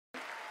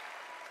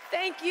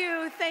Thank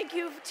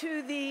you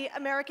to the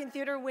American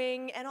Theater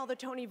Wing and all the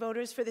Tony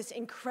voters for this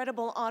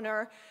incredible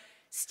honor.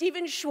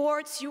 Stephen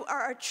Schwartz, you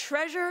are a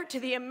treasure to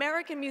the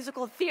American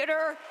musical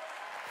theater.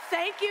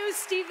 Thank you,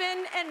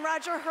 Stephen and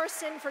Roger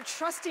Herson, for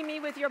trusting me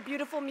with your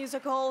beautiful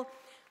musical.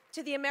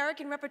 To the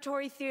American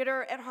Repertory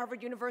Theater at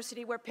Harvard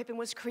University, where Pippin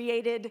was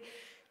created.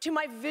 To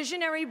my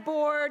visionary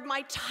board,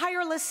 my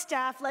tireless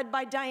staff led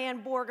by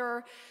Diane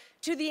Borger.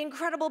 To the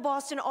incredible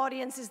Boston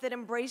audiences that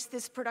embraced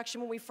this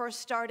production when we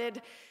first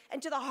started,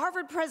 and to the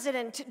Harvard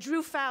president,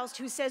 Drew Faust,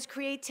 who says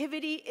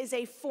creativity is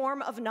a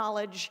form of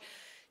knowledge.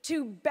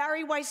 To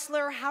Barry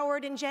Weissler,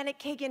 Howard, and Janet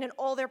Kagan and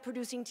all their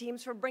producing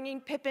teams for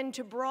bringing Pippin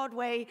to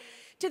Broadway.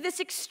 To this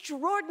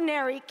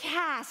extraordinary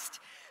cast,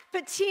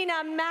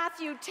 Patina,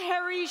 Matthew,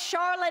 Terry,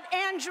 Charlotte,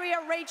 Andrea,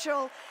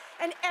 Rachel,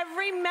 and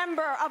every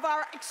member of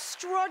our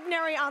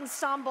extraordinary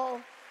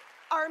ensemble.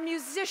 Our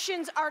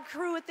musicians, our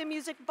crew at the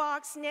Music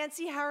Box,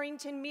 Nancy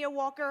Harrington, Mia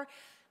Walker,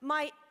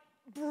 my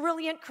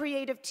brilliant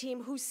creative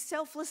team who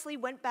selflessly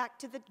went back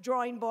to the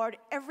drawing board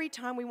every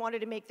time we wanted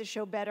to make the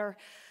show better.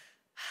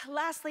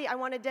 Lastly, I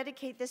want to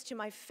dedicate this to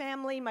my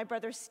family, my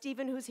brother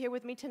Stephen, who's here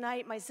with me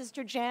tonight, my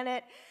sister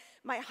Janet,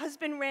 my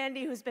husband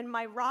Randy, who's been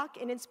my rock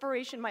and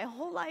inspiration my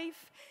whole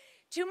life,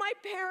 to my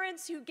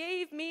parents who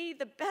gave me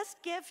the best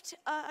gift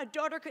a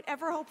daughter could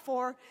ever hope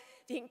for,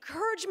 the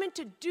encouragement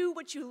to do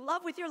what you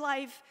love with your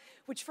life,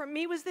 which for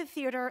me was the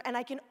theater, and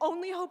I can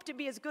only hope to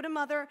be as good a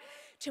mother.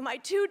 To my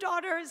two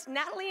daughters,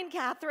 Natalie and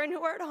Catherine,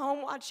 who are at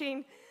home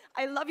watching,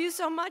 I love you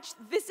so much.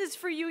 This is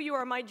for you. You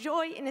are my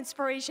joy and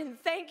inspiration.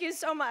 Thank you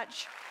so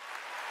much.